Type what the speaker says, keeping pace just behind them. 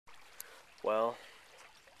Well,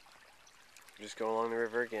 just go along the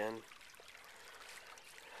river again.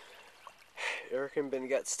 Eric and Ben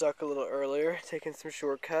got stuck a little earlier, taking some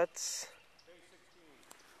shortcuts.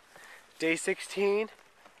 Day 16.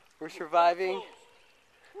 We're surviving.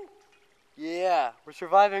 Yeah, we're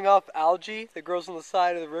surviving off algae that grows on the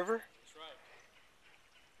side of the river. That's right.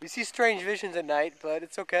 We see strange visions at night, but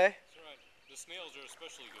it's okay. That's right. The snails are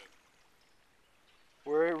especially good.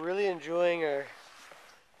 We're really enjoying our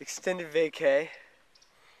extended vacay.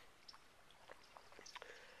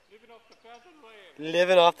 Living off the fat of the land.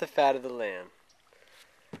 Living off the fat of the land.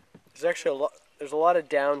 There's actually there's a lot of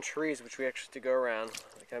downed trees which we actually have to go around,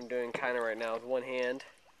 like I'm doing kind of right now with one hand,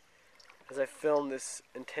 as I film this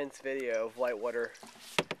intense video of whitewater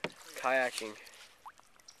kayaking.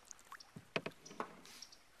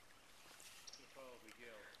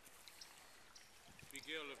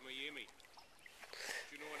 Miguel of Miami.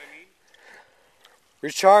 Do you know what I mean?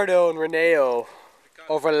 Ricciardo and Reneo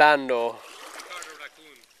of Orlando. Ricardo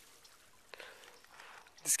Raccoon.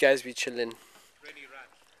 These guys be chillin'. Rennie Rat.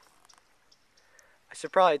 I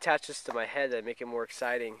should probably attach this to my head to make it more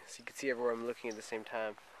exciting, so you can see everywhere I'm looking at the same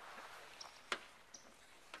time.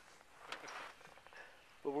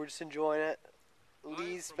 But we're just enjoying it.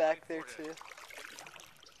 Lee's back there too.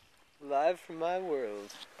 Live from my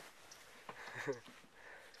world.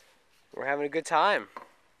 We're having a good time.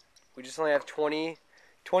 We just only have 20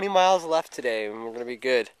 miles left today and we're going to be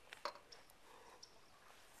good.